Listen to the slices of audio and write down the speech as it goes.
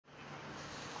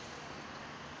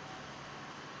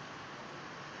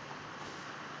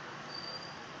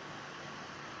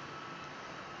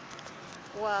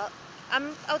Well,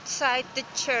 I'm outside the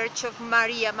church of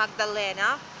Maria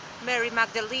Magdalena, Mary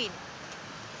Magdalene,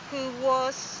 who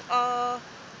was,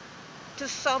 to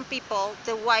some people,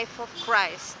 the wife of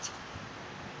Christ.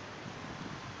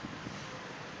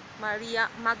 Maria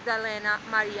Magdalena,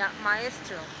 Maria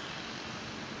Maestro.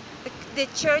 The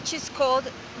church is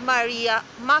called Maria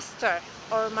Master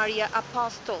or Maria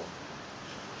Apostle.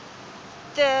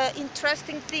 The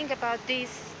interesting thing about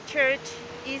this church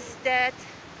is that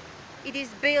it is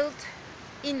built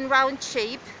in round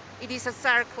shape. It is a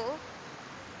circle,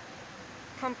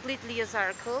 completely a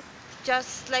circle,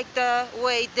 just like the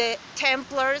way the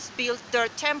Templars built their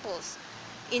temples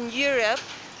in Europe.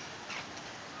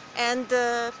 And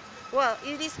well,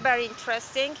 it is very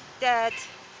interesting that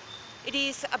it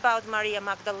is about Maria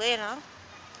Magdalena.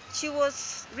 She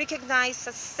was recognized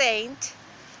as saint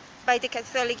by the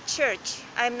Catholic Church.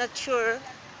 I'm not sure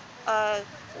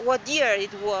what year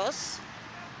it was,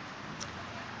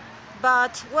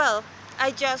 but well,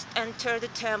 I just entered the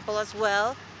temple as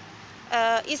well.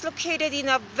 It's located in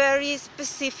a very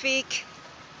specific,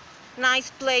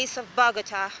 nice place of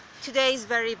Bogota. Today is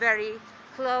very, very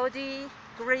cloudy,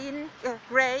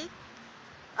 gray.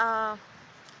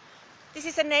 This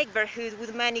is a neighborhood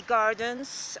with many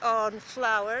gardens on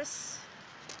flowers.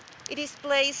 It is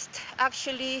placed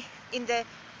actually in the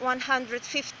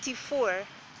 154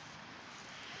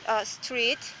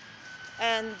 street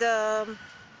and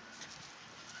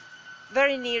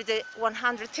very near the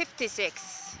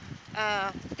 156.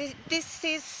 This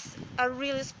is a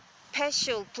really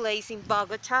special place in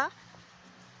Bogota.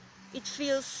 It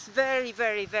feels very,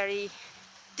 very, very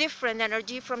different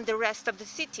energy from the rest of the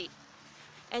city.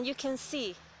 And you can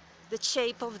see the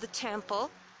shape of the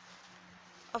temple.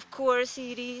 Of course,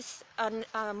 it is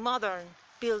a modern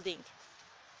building,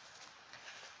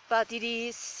 but it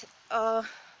is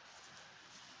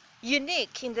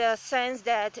unique in the sense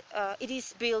that it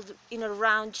is built in a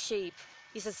round shape.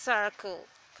 It's a circle,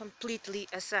 completely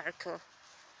a circle.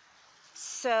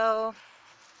 So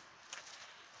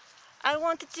I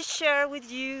wanted to share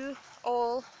with you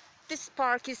all. This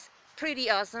park is pretty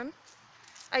awesome.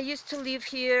 I used to live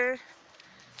here,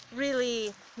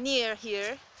 really near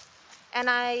here, and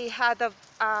I had a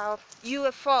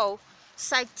UFO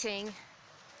sighting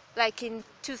like in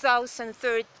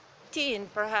 2013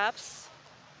 perhaps.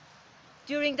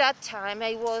 During that time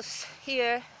I was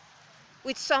here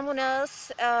with someone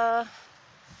else,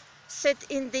 sit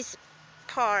in this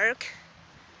park.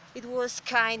 It was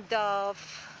kind of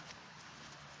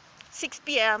 6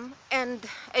 p.m. and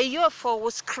a UFO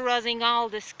was crossing all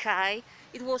the sky.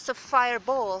 It was a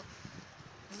fireball,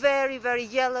 very, very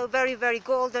yellow, very, very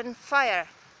golden fire,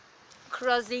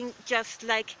 crossing just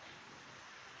like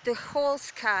the whole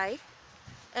sky,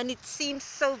 and it seemed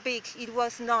so big. It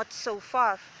was not so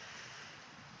far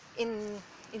in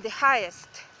the highest.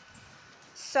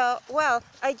 So, well,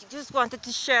 I just wanted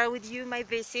to share with you my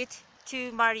visit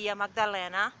to Maria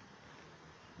Magdalena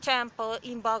temple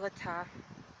in Bogota.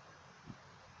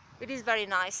 It is very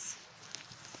nice.